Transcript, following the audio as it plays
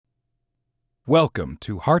Welcome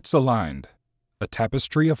to Hearts Aligned, a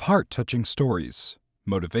tapestry of heart-touching stories,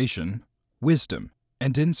 motivation, wisdom,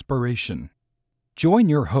 and inspiration. Join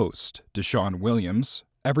your host, Deshaun Williams,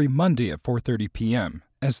 every Monday at 4:30 p.m.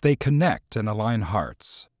 as they connect and align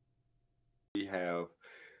hearts. We have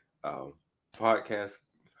podcast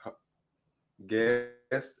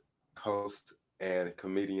guest, host, and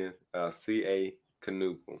comedian C.A.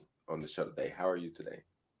 Kanooble on the show today. How are you today?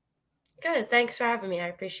 Good. Thanks for having me. I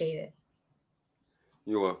appreciate it.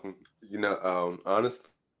 You're welcome. Honestly,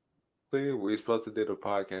 we were supposed to do a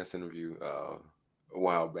podcast interview a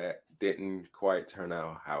while back. Didn't quite turn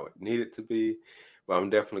out how it needed to be, but I'm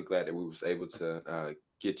definitely glad that we was able to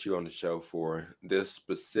get you on the show for this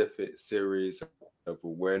specific series of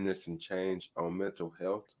awareness and change on mental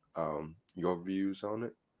health. Your views on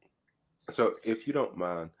it. So, if you don't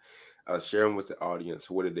mind sharing with the audience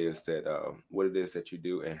what it is that you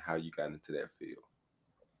do and how you got into that field.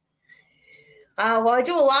 Well, I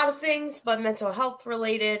do a lot of things, but mental health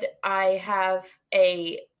related. I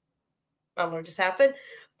don't know what just happened,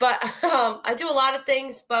 but I do a lot of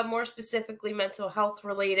things, but more specifically mental health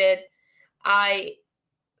related. Why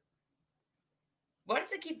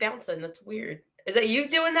does it keep bouncing? That's weird. Is that you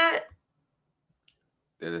doing that?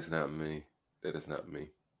 That is not me.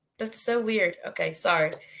 That's so weird. Okay,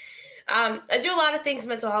 sorry. I do a lot of things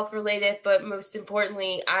mental health related, but most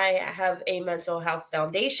importantly, I have a mental health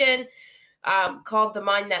foundation called The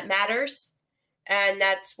Mind That Matters. And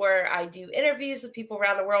that's where I do interviews with people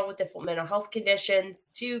around the world with different mental health conditions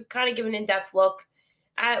to kind of give an in-depth look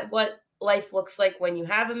at what life looks like when you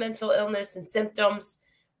have a mental illness and symptoms.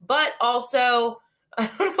 But also, I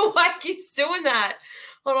don't know why it keeps doing that.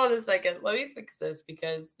 Hold on a second. Let me fix this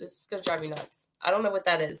because this is going to drive me nuts. I don't know what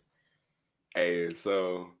that is. Hey,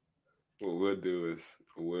 so what we'll do is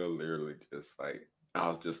we'll literally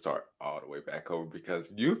I'll just start all the way back over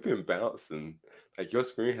because you've been bouncing. Like your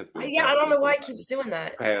screen has been I don't know why it keeps doing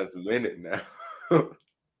that. Past minute now.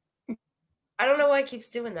 I don't know why it keeps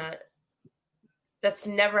doing that. That's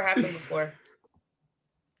never happened before.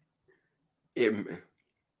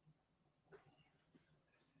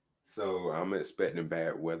 So I'm expecting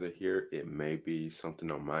bad weather here. It may be something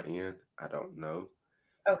on my end. I don't know.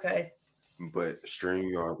 Okay. But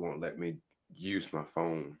StreamYard won't let me use my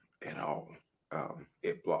phone at all.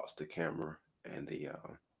 It blocks the camera and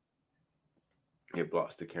it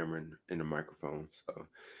blocks the camera in the microphone.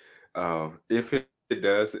 So if it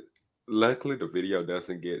does, luckily the video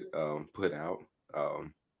doesn't get put out.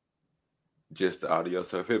 Just the audio.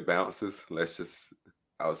 So if it bounces, let's just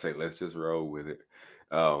roll with it.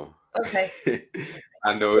 Okay.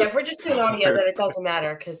 I know. If we're just doing audio, then it doesn't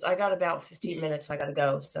matter because I got about 15 minutes. I got to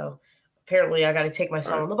go. So apparently, I got to take my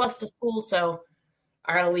son on the bus to school. So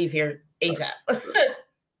I got to leave here ASAP.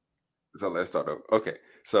 So let's start over. Okay.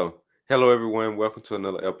 So hello, everyone. Welcome to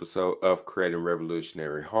another episode of Creating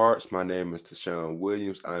Revolutionary Hearts. My name is Deshaun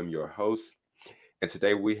Williams. I'm your host, and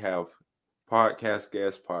today we have podcast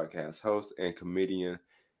guest, podcast host, and comedian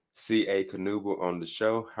C.A. Kanooble on the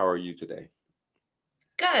show. How are you today?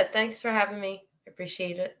 Good. Thanks for having me. I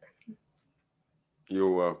appreciate it.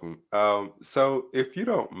 You're welcome. So if you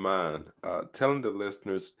don't mind telling the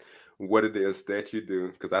listeners what it is that you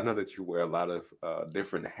do, because I know that you wear a lot of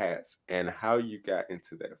different hats, and how you got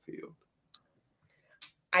into that field.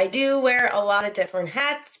 I do wear a lot of different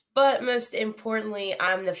hats, but most importantly,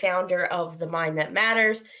 I'm the founder of The Mind That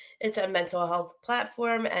Matters. It's a mental health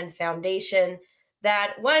platform and foundation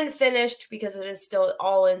that, when finished, because it is still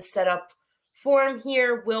all in setup form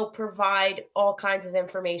here, will provide all kinds of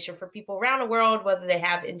information for people around the world, whether they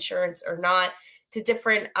have insurance or not, to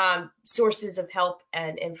different sources of help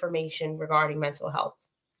and information regarding mental health.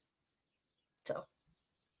 So,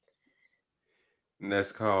 and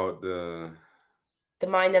that's called The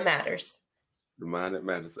Mind That Matters. The Mind That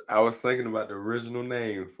Matters. I was thinking about the original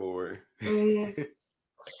name for it.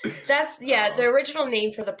 The original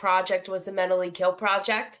name for the project was the Mentally Kill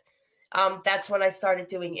Project. That's when I started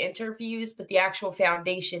doing interviews, but the actual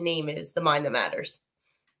foundation name is The Mind That Matters.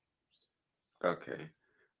 Okay.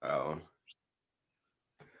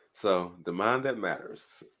 So The Mind That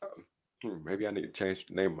Matters. Maybe I need to change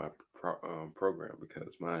the name of my program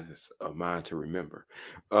because mine is a mind to remember.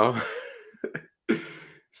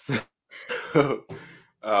 So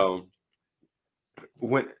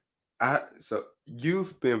so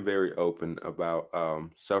you've been very open about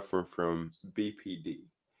suffering from BPD.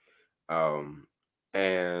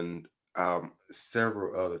 And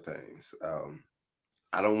several other things.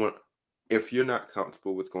 I don't want, if you're not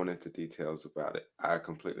comfortable with going into details about it, I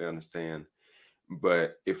completely understand.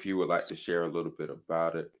 But if you would like to share a little bit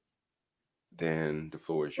about it, then the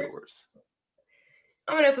floor is yours.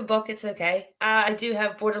 I'm an open book. It's okay. I do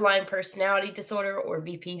have borderline personality disorder, or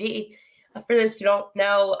BPD. For those who don't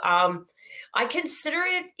know, I consider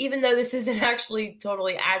it, even though this isn't actually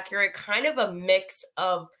totally accurate, kind of a mix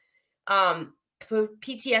of um,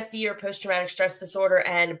 PTSD, or post-traumatic stress disorder,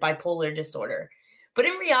 and bipolar disorder. But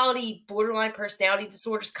in reality, borderline personality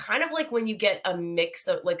disorder is kind of like when you get a mix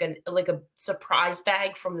of like a surprise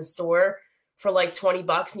bag from the store for like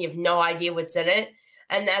 $20 and you have no idea what's in it.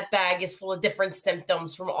 And that bag is full of different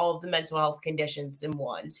symptoms from all of the mental health conditions in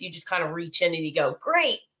one. So you just kind of reach in and you go,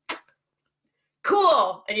 great,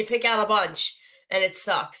 cool. And you pick out a bunch and it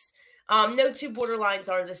sucks. No two borderlines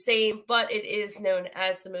are the same, but it is known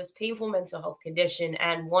as the most painful mental health condition.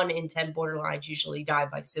 And 1 in 10 borderlines usually die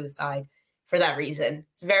by suicide for that reason.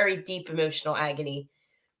 It's very deep emotional agony.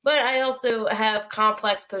 But I also have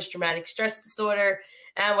complex post-traumatic stress disorder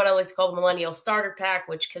and what I like to call the millennial starter pack,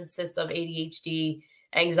 which consists of ADHD,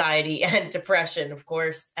 anxiety, and depression, of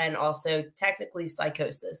course, and also technically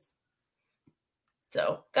psychosis.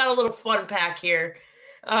 So got a little fun pack here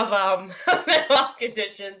of mental health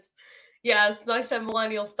conditions. Yeah, it's nice to have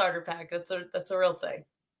millennial starter pack. That's a real thing.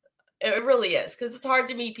 It really is, because it's hard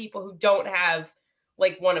to meet people who don't have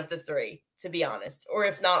like one of the three, to be honest, or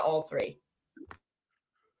if not all three.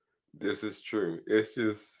 This is true. It's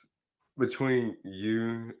just between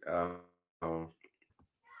you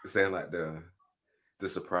saying like the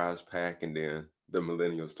surprise pack and then the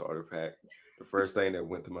millennial starter pack. The first thing that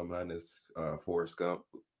went to my mind is Forrest Gump.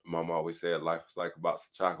 Mom always said life is like a box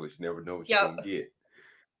of chocolates. You never know what you're gonna get.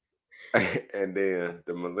 And then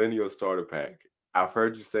the millennial starter pack. I've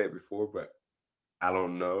heard you say it before, but I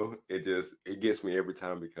don't know. It gets me every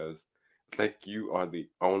time because I think you are the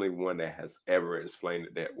only one that has ever explained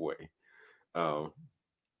it that way. Um,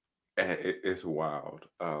 and it's wild.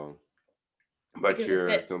 But Because it you're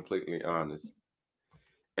fits. completely honest.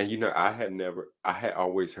 And I had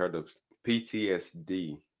always heard of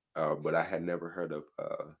PTSD, but I had never heard of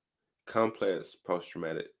complex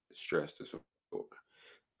post-traumatic stress disorder.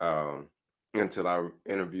 Um, until I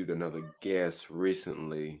interviewed another guest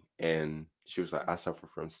recently, and she was like, "I suffer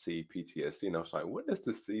from CPTSD," and I was like, "What does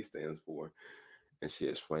the C stands for?" And she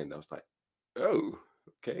explained. I was like, "Oh,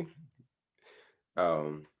 okay."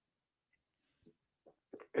 Um,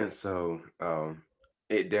 and so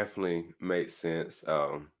it definitely makes sense.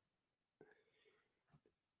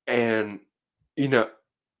 And you know,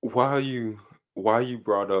 while you while you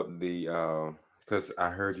brought up the because I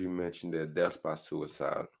heard you mention the death by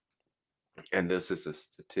suicide, and this is a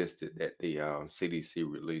statistic that the CDC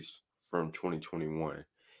released from 2021.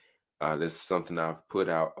 This is something I've put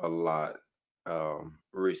out a lot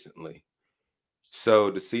recently.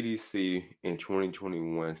 So the CDC in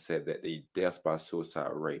 2021 said that the death by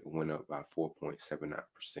suicide rate went up by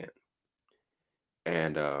 4.79%,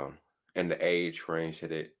 and the age range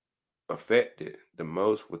that it affected the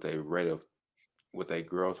most with a growth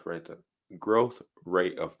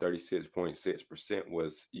rate of 36.6%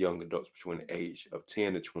 was young adults between the age of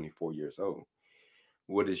 10 to 24 years old.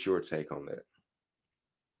 What is your take on that?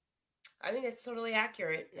 I think it's totally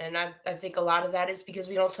accurate. And I think a lot of that is because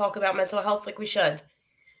we don't talk about mental health like we should.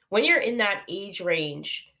 When you're in that age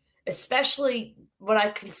range, especially what I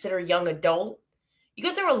consider young adult, you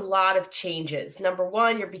go through a lot of changes. Number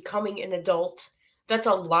one, you're becoming an adult. That's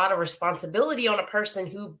a lot of responsibility on a person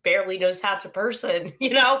who barely knows how to person,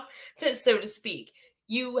 so to speak.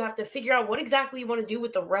 You have to figure out what exactly you want to do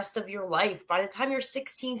with the rest of your life. By the time you're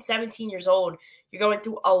 16, 17 years old, you're going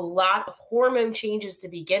through a lot of hormone changes to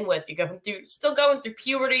begin with. You're still going through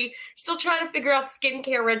puberty, still trying to figure out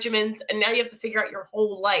skincare regimens, and now you have to figure out your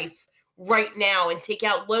whole life right now and take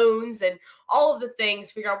out loans and all of the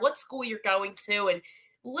things, figure out what school you're going to, and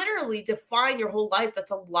literally define your whole life.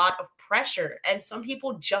 That's a lot of pressure. And some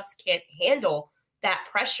people just can't handle that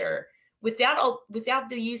pressure without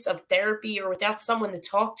the use of therapy or without someone to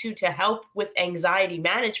talk to help with anxiety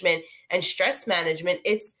management and stress management.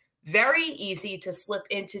 It's very easy to slip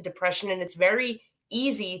into depression, and it's very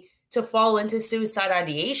easy to fall into suicide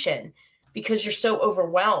ideation because you're so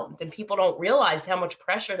overwhelmed, and people don't realize how much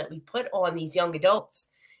pressure that we put on these young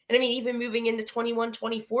adults. And I mean, even moving into 21,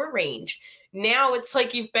 24 range, now it's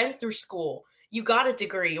like you've been through school, you got a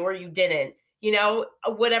degree or you didn't,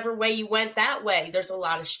 whatever way you went, that way, there's a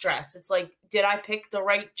lot of stress. It's like, did I pick the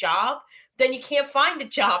right job? Then you can't find a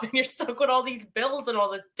job and you're stuck with all these bills and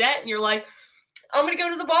all this debt. And you're like, I'm going to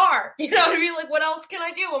go to the bar. You know what I mean? Like, what else can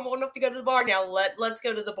I do? I'm old enough to go to the bar now. Let's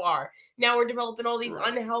go to the bar. Now we're developing all these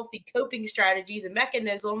unhealthy coping strategies and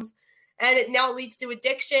mechanisms. And it now leads to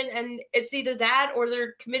addiction. And it's either that or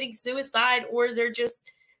they're committing suicide, or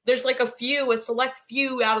there's like a select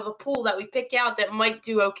few out of the pool that we pick out that might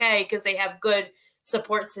do okay because they have good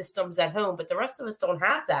support systems at home, but the rest of us don't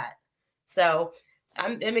have that. So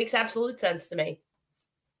it makes absolute sense to me.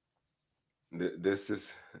 This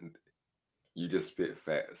is, you just spit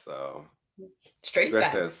facts. Straight especially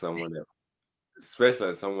facts. as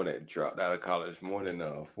someone that dropped out of college more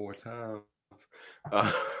than 4 times.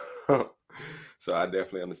 Uh, so I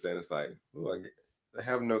definitely understand. It's like, I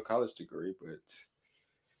have no college degree, but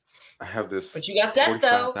I have this But you got debt,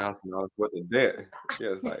 though. $45,000 worth of debt. Yeah,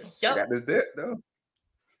 it's like, Yep. I got this debt, though.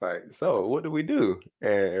 It's like, so what do we do?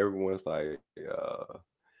 And everyone's like,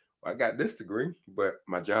 I got this degree, but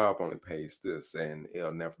my job only pays this, and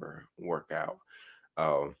it'll never work out.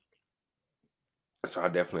 So I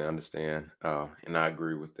definitely understand, and I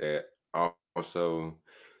agree with that. Also,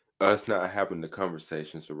 us not having the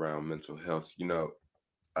conversations around mental health,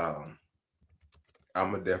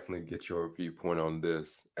 I'm gonna definitely get your viewpoint on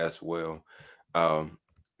this as well.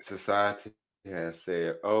 Society has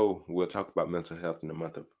said, "Oh, we'll talk about mental health in the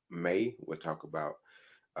month of May. We'll talk about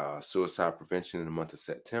suicide prevention in the month of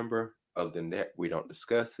September. Other than that, we don't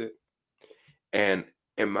discuss it." And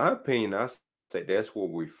in my opinion, I say that's where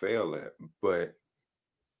we fail at. But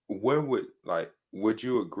where would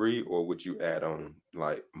you agree, or would you add on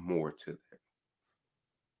more to that?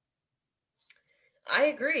 I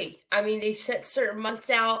agree. I mean, they set certain months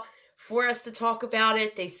out for us to talk about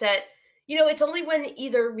it. They set, it's only when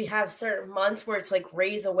either we have certain months where it's like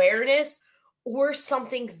raise awareness or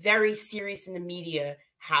something very serious in the media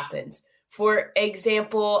happens. For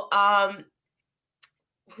example,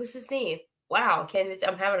 what's his name? Wow,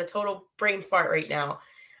 I'm having a total brain fart right now.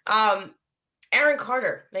 Aaron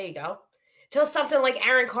Carter. There you go. Till something like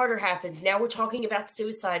Aaron Carter happens. Now we're talking about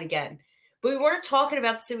suicide again. But we weren't talking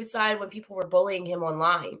about suicide when people were bullying him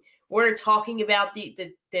online. We're talking about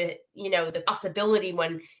the possibility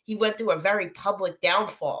when he went through a very public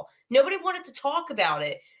downfall. Nobody wanted to talk about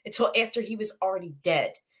it until after he was already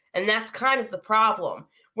dead. And that's kind of the problem,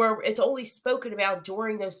 where it's only spoken about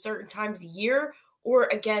during those certain times a year, or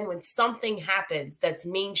again, when something happens that's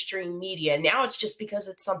mainstream media. Now it's just because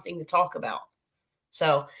it's something to talk about.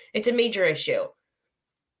 So it's a major issue.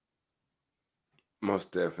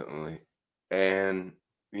 Most definitely. And,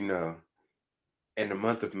 in the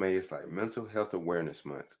month of May, it's like Mental Health Awareness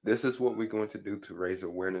Month. This is what we're going to do to raise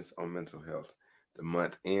awareness on mental health. The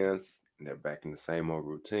month ends, and they're back in the same old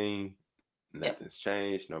routine. Nothing's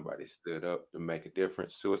changed. Nobody stood up to make a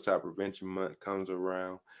difference. Suicide Prevention Month comes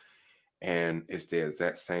around, and it's the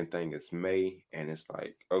exact same thing as May. And it's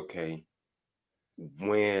like, okay,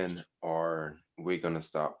 when are we going to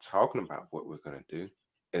stop talking about what we're going to do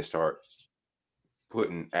and start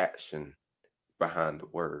putting action behind the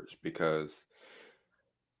words? Because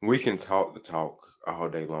we can talk the talk all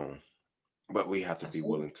day long, but we have to be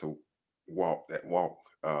willing to walk that walk.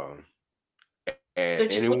 And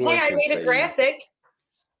just anyone like, hey, I can made a graphic.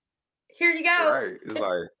 Here you go. Right. It's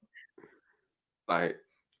like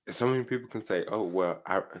so many people can say, "Oh, well,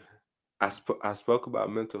 I spoke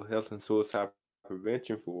about mental health and suicide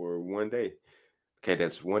prevention for one day." Okay,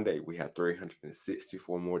 that's one day. We have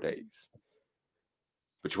 364 more days.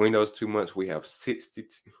 Between those 2 months, we have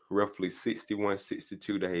roughly 61,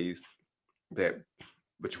 62 days that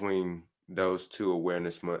between those two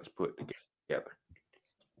awareness months put together.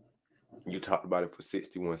 You talked about it for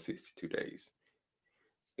 61, 62 days.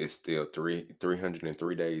 It's still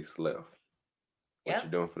 303 days left. What you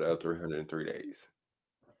doing for the other 303 days?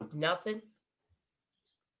 Nothing.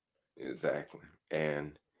 Exactly.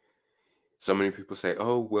 And so many people say,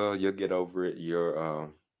 "Oh, well, you'll get over it.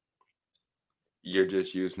 You're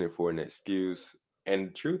just using it for an excuse." And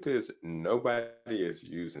the truth is, nobody is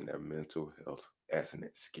using their mental health as an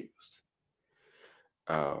excuse.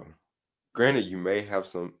 Granted,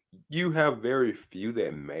 you have very few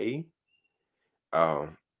that may,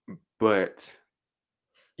 but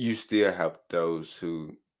you still have those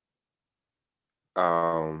who,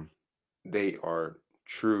 they are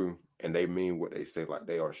true and they mean what they say, like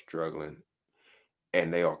they are struggling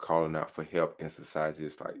and they are calling out for help, and society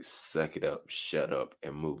is like, suck it up, shut up,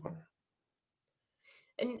 and move on.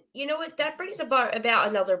 And you know what? That brings about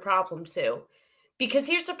another problem too. Because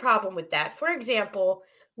here's the problem with that. For example,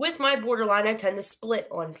 with my borderline, I tend to split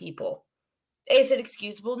on people. Is it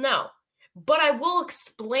excusable? No. But I will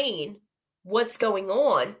explain what's going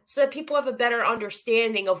on so that people have a better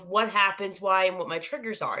understanding of what happens, why, and what my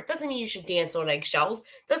triggers are. It doesn't mean you should dance on eggshells.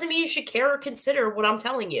 It doesn't mean you should care or consider what I'm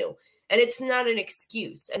telling you. And it's not an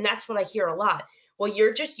excuse. And that's what I hear a lot. Well,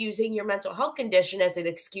 you're just using your mental health condition as an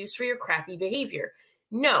excuse for your crappy behavior.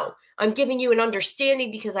 No, I'm giving you an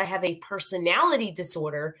understanding because I have a personality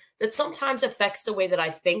disorder that sometimes affects the way that I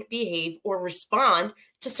think, behave, or respond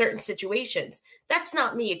to certain situations. That's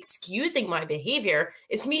not me excusing my behavior.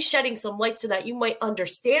 It's me shedding some light so that you might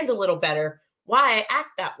understand a little better why I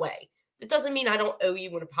act that way. It doesn't mean I don't owe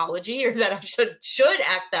you an apology or that I should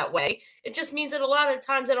act that way. It just means that a lot of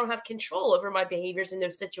times I don't have control over my behaviors in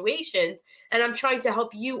those situations, and I'm trying to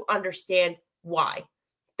help you understand why.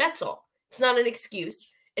 That's all. It's not an excuse.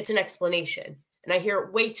 It's an explanation. And I hear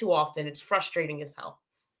it way too often. It's frustrating as hell.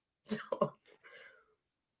 So.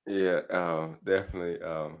 Yeah, definitely.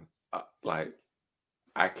 Like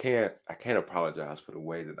I can't apologize for the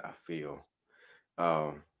way that I feel.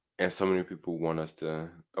 And so many people want us to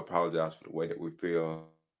apologize for the way that we feel,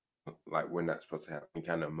 like we're not supposed to have any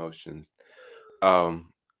kind of emotions.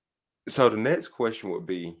 Um, so the next question would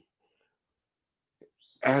be,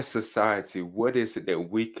 as society, what is it that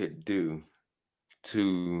we could do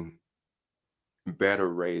to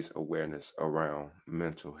better raise awareness around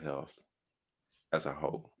mental health as a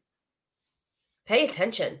whole? Pay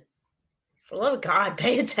attention. For the love of God,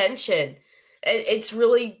 pay attention.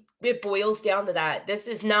 It boils down to that. This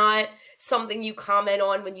is not something you comment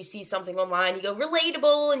on when you see something online. You go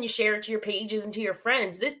relatable and you share it to your pages and to your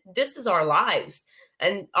friends. This is our lives,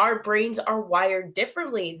 and our brains are wired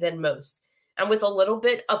differently than most. And with a little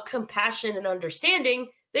bit of compassion and understanding,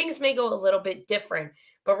 things may go a little bit different.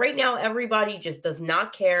 But right now, everybody just does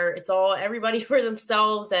not care. It's all everybody for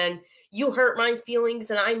themselves, and you hurt my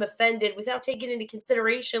feelings and I'm offended without taking into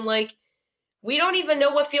consideration, like, we don't even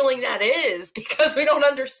know what feeling that is because we don't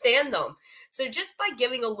understand them. So just by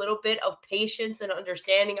giving a little bit of patience and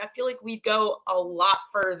understanding, I feel like we'd go a lot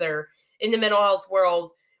further in the mental health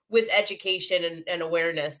world with education and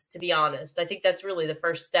awareness, to be honest. I think that's really the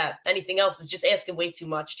first step. Anything else is just asking way too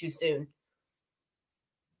much too soon.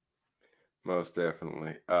 Most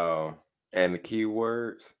definitely. And the key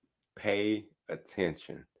words, pay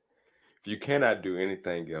attention. If you cannot do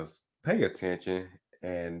anything else, pay attention.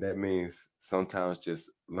 And that means sometimes just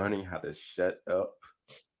learning how to shut up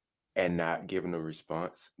and not giving a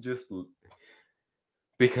response.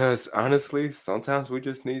 Because honestly, sometimes we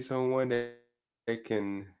just need someone that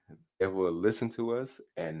will listen to us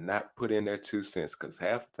and not put in their 2 cents. Because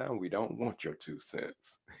half the time we don't want your 2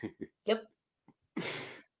 cents. Yep.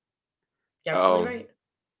 You're absolutely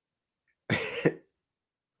Um, right.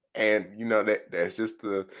 and that's just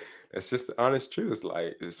the honest truth.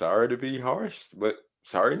 Like, it's sorry to be harsh, but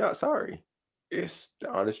sorry not sorry. It's the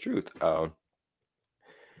honest truth.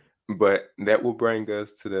 But that will bring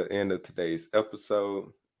us to the end of today's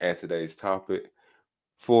episode and today's topic.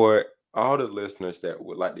 For all the listeners that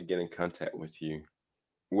would like to get in contact with you,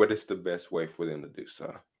 what is the best way for them to do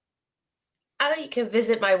so? You can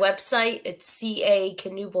visit my website. It's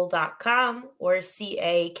Kanooble.com or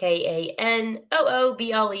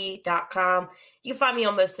Kanooble.com. You can find me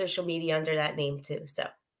on most social media under that name too. So,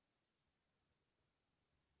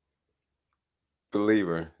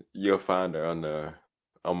 Believer, you'll find her on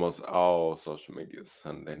almost all social medias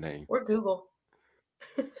under that name. or Google.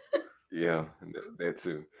 Yeah, that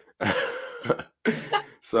too.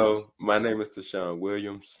 So my name is Deshaun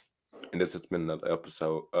Williams, and this has been another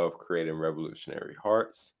episode of Creating Revolutionary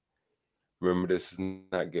Hearts. Remember, this is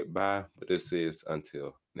not goodbye, but this is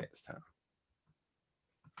until next time.